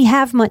really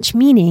have much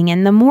meaning.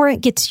 And the more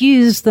it gets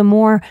used, the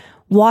more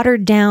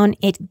watered down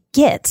it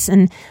gets.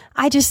 And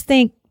I just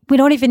think we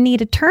don't even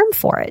need a term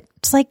for it.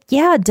 It's like,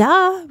 yeah,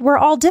 duh, we're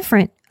all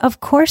different. Of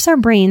course, our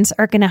brains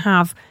are going to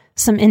have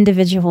some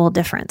individual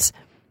difference.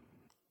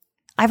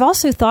 I've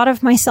also thought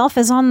of myself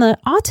as on the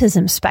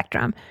autism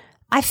spectrum.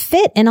 I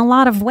fit in a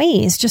lot of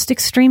ways, just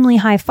extremely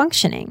high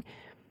functioning.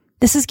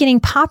 This is getting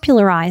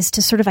popularized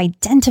to sort of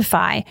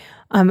identify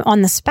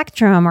on the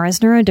spectrum or as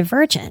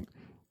neurodivergent.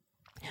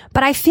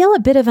 But I feel a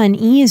bit of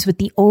unease with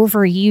the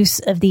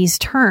overuse of these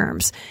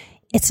terms.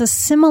 It's a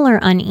similar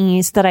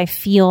unease that I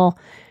feel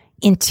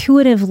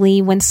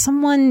intuitively when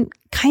someone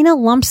kind of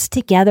lumps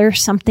together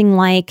something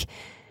like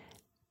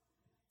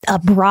a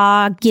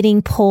bra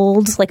getting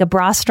pulled, like a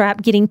bra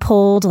strap getting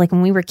pulled. Like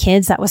when we were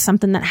kids, that was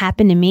something that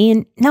happened to me.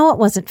 And no, it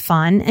wasn't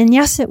fun. And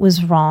yes, it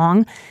was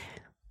wrong.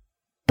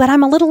 But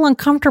I'm a little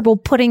uncomfortable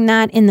putting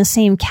that in the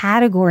same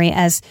category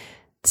as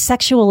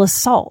sexual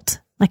assault.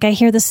 Like I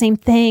hear the same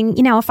thing.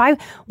 You know, if I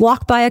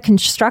walk by a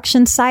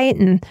construction site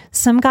and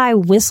some guy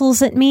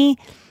whistles at me,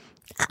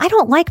 I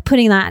don't like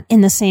putting that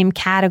in the same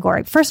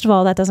category. First of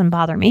all, that doesn't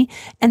bother me.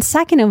 And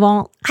second of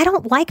all, I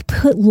don't like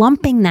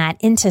lumping that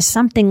into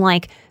something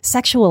like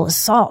sexual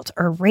assault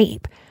or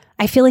rape.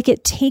 I feel like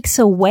it takes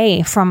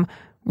away from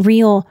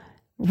real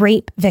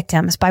rape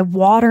victims by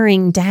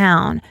watering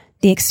down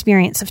the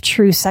experience of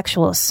true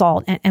sexual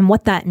assault and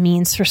what that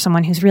means for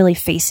someone who's really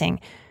facing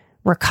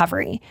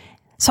recovery.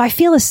 So I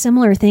feel a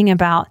similar thing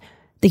about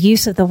the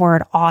use of the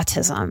word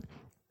autism.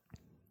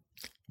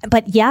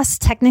 But yes,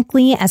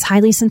 technically, as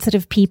highly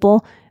sensitive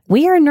people,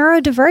 we are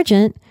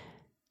neurodivergent,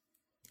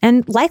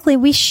 and likely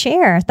we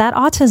share that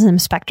autism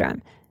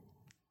spectrum.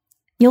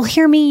 You'll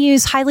hear me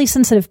use highly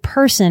sensitive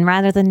person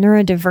rather than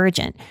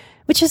neurodivergent,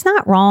 which is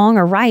not wrong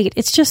or right.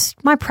 It's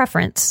just my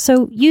preference.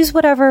 So use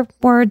whatever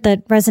word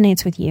that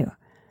resonates with you.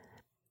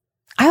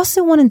 I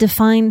also want to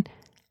define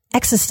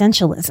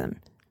existentialism.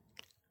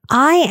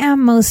 I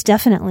am most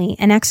definitely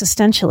an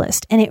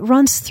existentialist, and it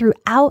runs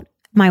throughout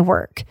my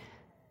work.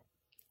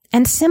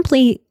 And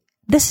simply,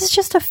 this is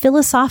just a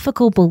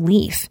philosophical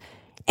belief,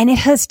 and it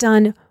has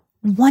done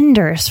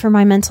wonders for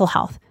my mental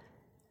health.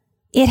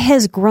 It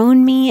has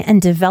grown me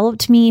and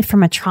developed me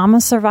from a trauma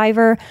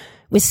survivor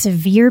with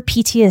severe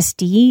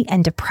PTSD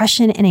and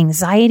depression and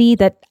anxiety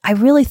that I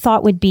really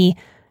thought would be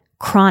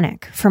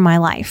chronic for my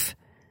life.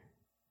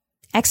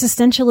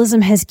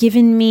 Existentialism has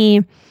given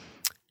me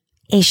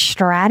a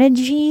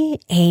strategy,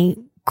 a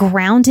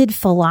grounded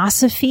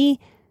philosophy,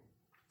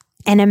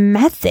 and a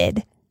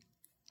method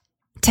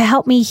to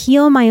help me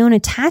heal my own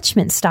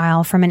attachment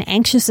style from an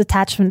anxious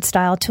attachment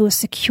style to a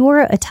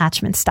secure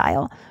attachment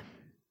style.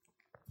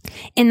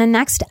 In the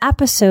next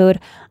episode,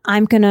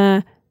 I'm going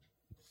to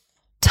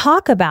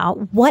talk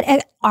about what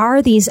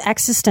are these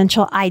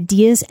existential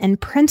ideas and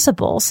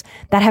principles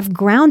that have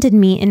grounded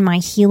me in my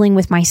healing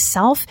with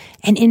myself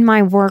and in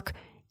my work,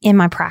 in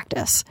my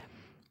practice.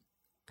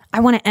 I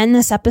want to end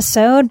this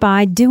episode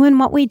by doing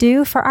what we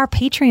do for our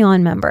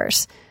Patreon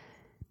members.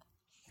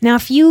 Now,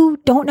 if you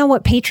don't know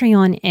what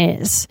Patreon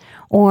is,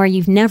 or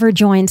you've never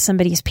joined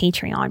somebody's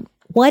Patreon,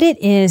 what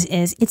it is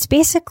it's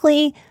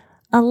basically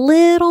a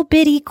little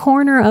bitty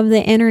corner of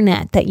the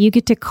internet that you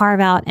get to carve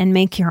out and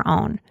make your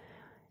own.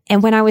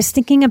 And when I was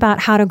thinking about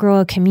how to grow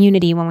a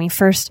community when we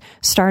first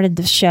started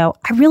the show,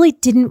 I really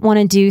didn't want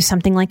to do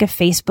something like a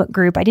Facebook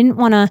group. I didn't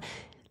want to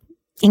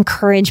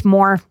encourage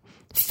more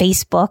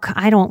Facebook.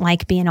 I don't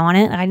like being on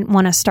it. I didn't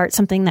want to start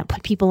something that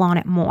put people on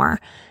it more.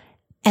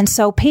 And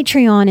so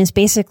Patreon is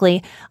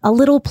basically a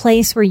little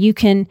place where you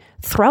can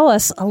throw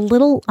us a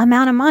little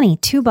amount of money,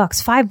 $2,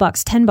 $5,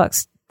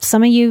 $10.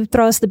 Some of you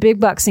throw us the big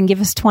bucks and give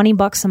us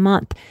 $20 a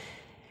month.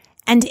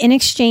 And in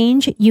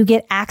exchange, you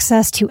get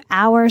access to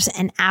hours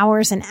and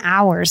hours and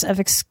hours of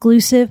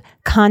exclusive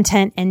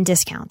content and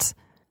discounts.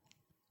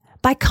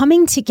 By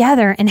coming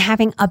together and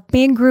having a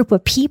big group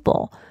of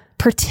people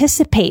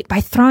participate by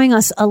throwing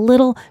us a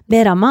little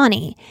bit of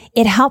money,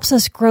 it helps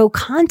us grow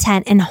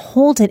content and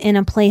hold it in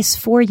a place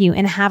for you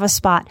and have a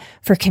spot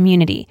for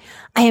community.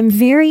 I am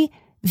very,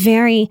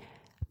 very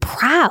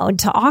proud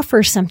to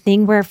offer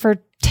something where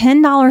for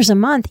 $10 a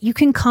month, you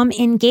can come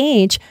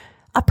engage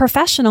a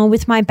professional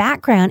with my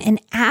background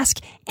and ask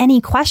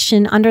any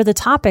question under the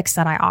topics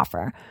that I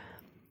offer.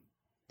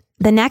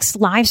 The next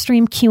live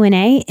stream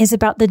Q&A is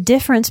about the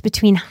difference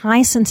between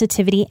high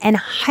sensitivity and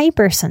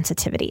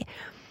hypersensitivity.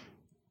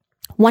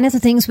 One of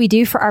the things we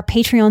do for our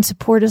Patreon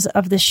supporters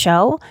of the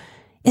show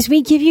is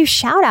we give you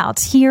shout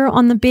outs here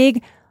on the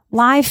big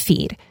live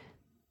feed.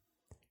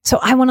 So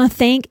I want to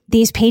thank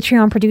these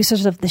Patreon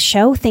producers of the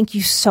show. Thank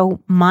you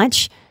so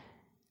much.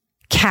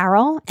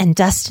 Carol and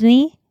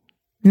Destiny,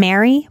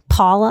 Mary,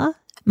 Paula,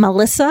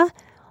 Melissa,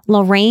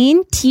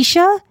 Lorraine,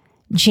 Tisha,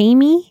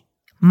 Jamie,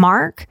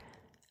 Mark.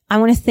 I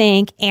want to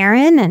thank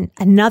Aaron and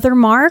another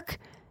Mark,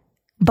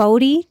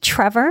 Bodie,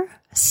 Trevor,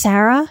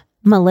 Sarah,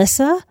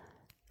 Melissa,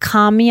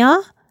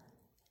 Kamya,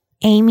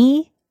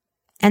 Amy,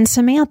 and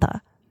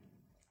Samantha.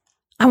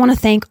 I want to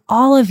thank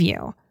all of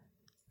you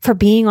for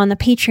being on the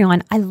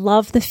Patreon. I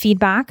love the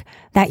feedback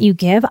that you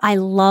give. I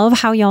love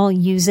how y'all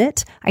use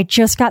it. I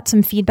just got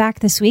some feedback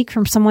this week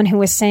from someone who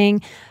was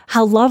saying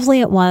how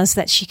lovely it was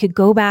that she could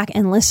go back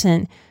and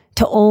listen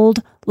to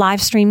old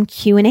live stream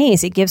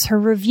Q&As. It gives her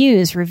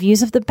reviews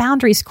of the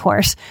Boundaries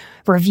course,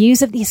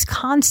 reviews of these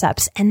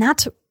concepts. And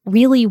that's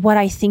really what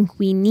I think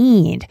we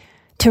need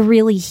to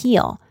really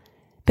heal.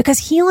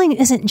 Because healing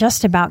isn't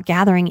just about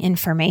gathering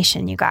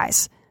information, you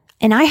guys.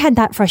 And I had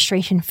that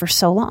frustration for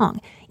so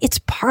long. It's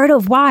part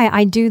of why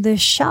I do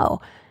this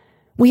show.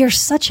 We are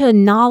such a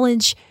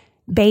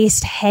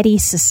knowledge-based, heady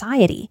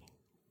society.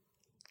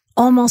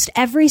 Almost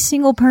every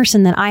single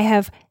person that I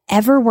have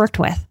ever worked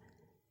with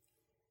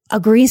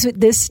agrees with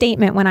this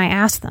statement when I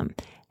ask them,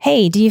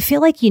 hey, do you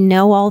feel like you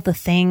know all the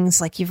things?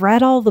 Like you've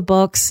read all the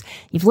books,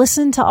 you've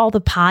listened to all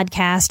the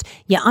podcasts,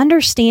 you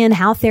understand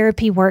how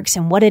therapy works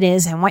and what it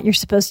is and what you're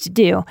supposed to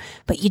do,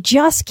 but you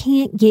just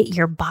can't get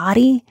your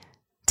body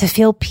to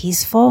feel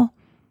peaceful.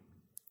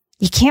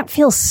 You can't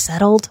feel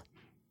settled,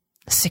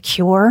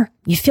 secure.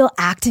 You feel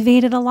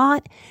activated a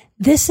lot.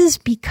 This is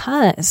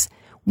because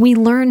we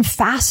learn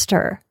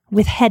faster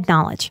with head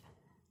knowledge.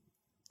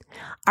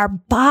 Our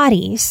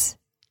bodies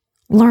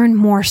learn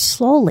more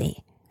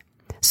slowly.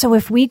 So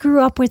if we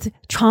grew up with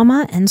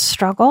trauma and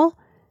struggle,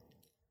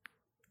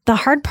 the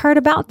hard part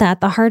about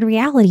that, the hard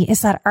reality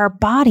is that our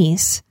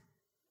bodies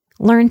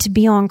learned to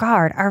be on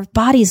guard. Our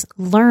bodies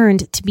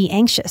learned to be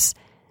anxious.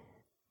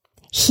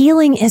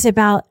 Healing is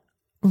about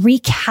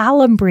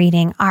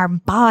recalibrating our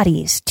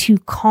bodies to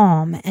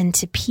calm and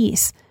to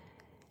peace.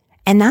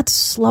 And that's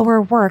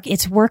slower work.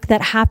 It's work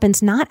that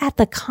happens not at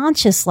the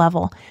conscious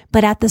level,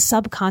 but at the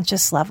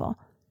subconscious level.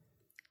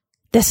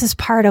 This is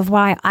part of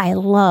why I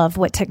love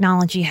what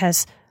technology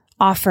has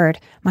offered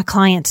my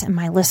clients and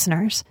my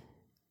listeners.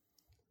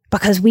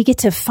 Because we get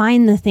to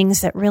find the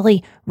things that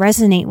really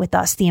resonate with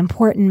us, the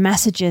important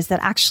messages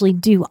that actually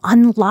do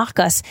unlock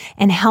us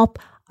and help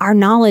our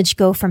knowledge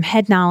go from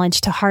head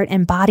knowledge to heart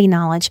and body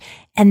knowledge.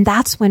 And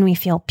that's when we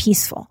feel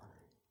peaceful.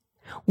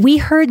 We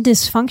heard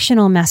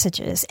dysfunctional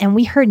messages and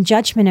we heard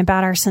judgment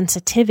about our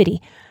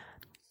sensitivity.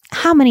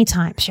 How many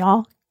times,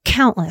 y'all?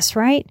 Countless,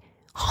 right?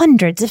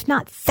 Hundreds, if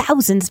not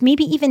thousands,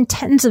 maybe even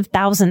tens of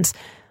thousands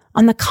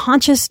on the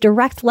conscious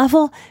direct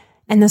level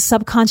and the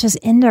subconscious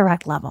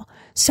indirect level.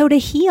 So to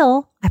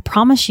heal, I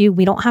promise you,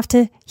 we don't have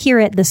to hear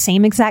it the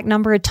same exact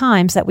number of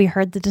times that we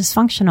heard the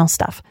dysfunctional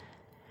stuff.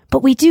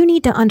 But we do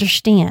need to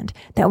understand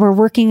that we're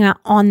working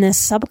on this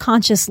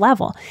subconscious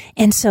level.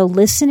 And so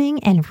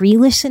listening and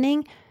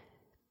re-listening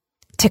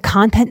to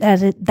content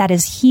that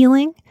is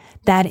healing,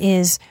 that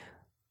is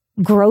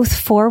growth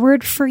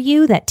forward for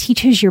you, that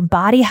teaches your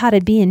body how to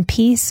be in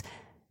peace,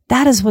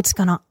 that is what's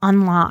going to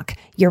unlock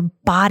your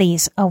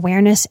body's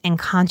awareness and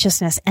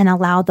consciousness and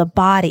allow the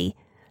body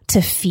to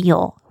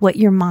feel what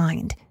your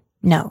mind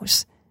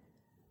knows.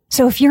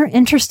 So if you're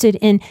interested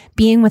in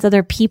being with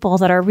other people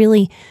that are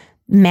really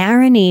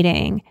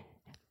marinating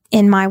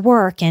in my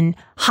work and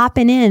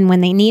hopping in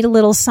when they need a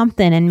little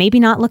something and maybe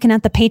not looking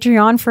at the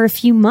Patreon for a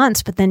few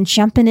months, but then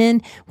jumping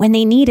in when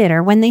they need it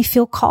or when they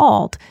feel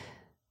called,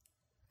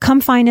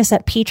 come find us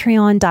at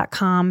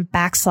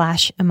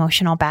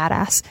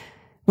patreon.com/emotionalbadass.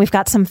 We've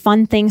got some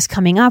fun things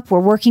coming up. We're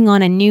working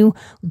on a new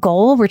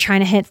goal. We're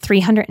trying to hit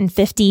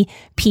 350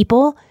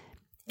 people,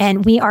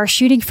 and we are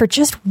shooting for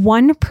just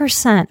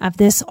 1% of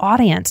this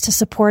audience to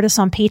support us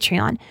on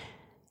Patreon.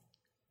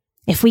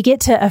 If we get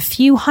to a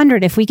few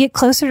hundred, if we get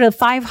closer to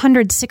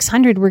 500,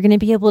 600, we're going to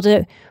be able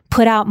to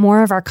put out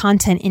more of our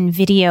content in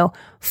video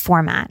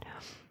format.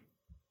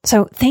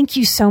 So thank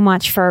you so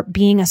much for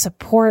being a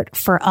support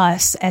for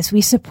us as we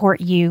support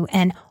you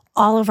and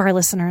all of our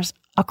listeners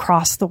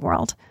across the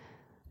world.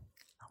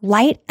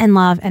 Light and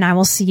love, and I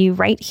will see you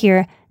right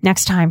here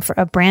next time for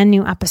a brand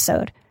new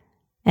episode.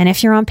 And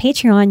if you're on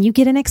Patreon, you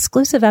get an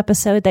exclusive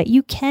episode that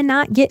you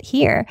cannot get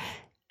here.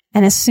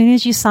 And as soon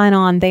as you sign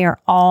on, they are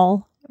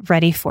all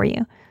ready for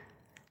you.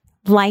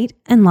 Light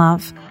and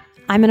love.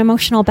 I'm an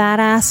emotional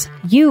badass.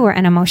 You are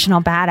an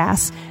emotional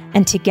badass.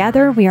 And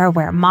together we are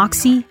where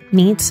Moxie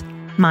meets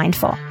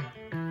mindful.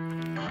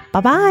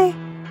 Bye-bye.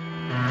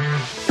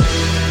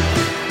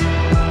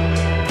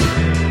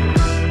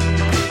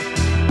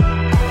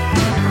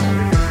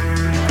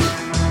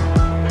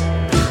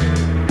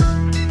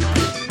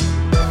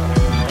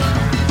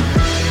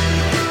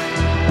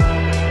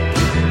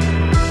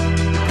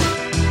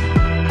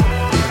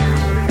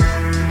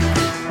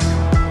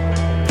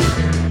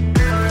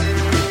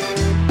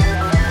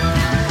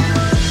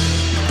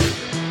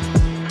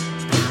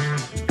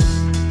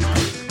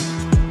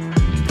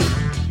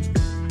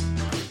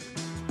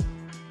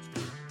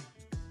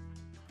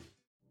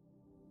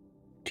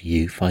 Do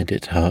you find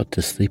it hard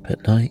to sleep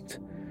at night?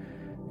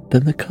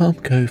 Then the Calm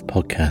Cove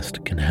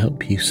podcast can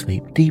help you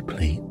sleep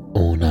deeply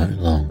all night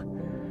long.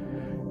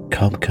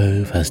 Calm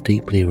Cove has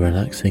deeply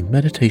relaxing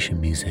meditation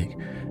music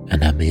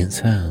and ambient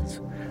sounds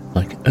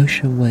like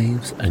ocean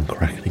waves and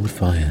crackling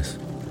fires.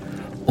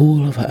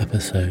 All of our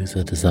episodes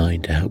are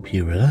designed to help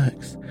you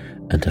relax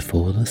and to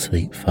fall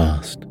asleep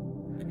fast.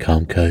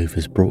 Calm Cove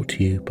is brought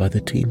to you by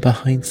the team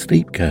behind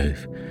Sleep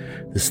Cove,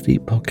 the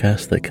sleep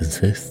podcast that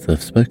consists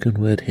of spoken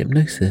word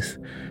hypnosis,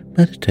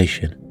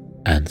 meditation,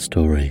 and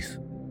stories.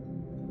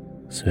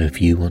 So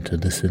if you want to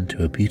listen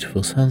to a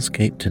beautiful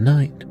soundscape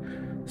tonight,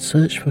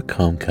 search for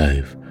Calm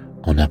Cove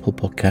on Apple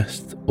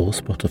Podcasts or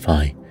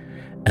Spotify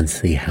and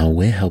see how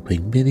we're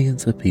helping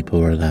millions of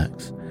people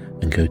relax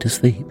and go to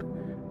sleep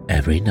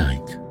every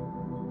night.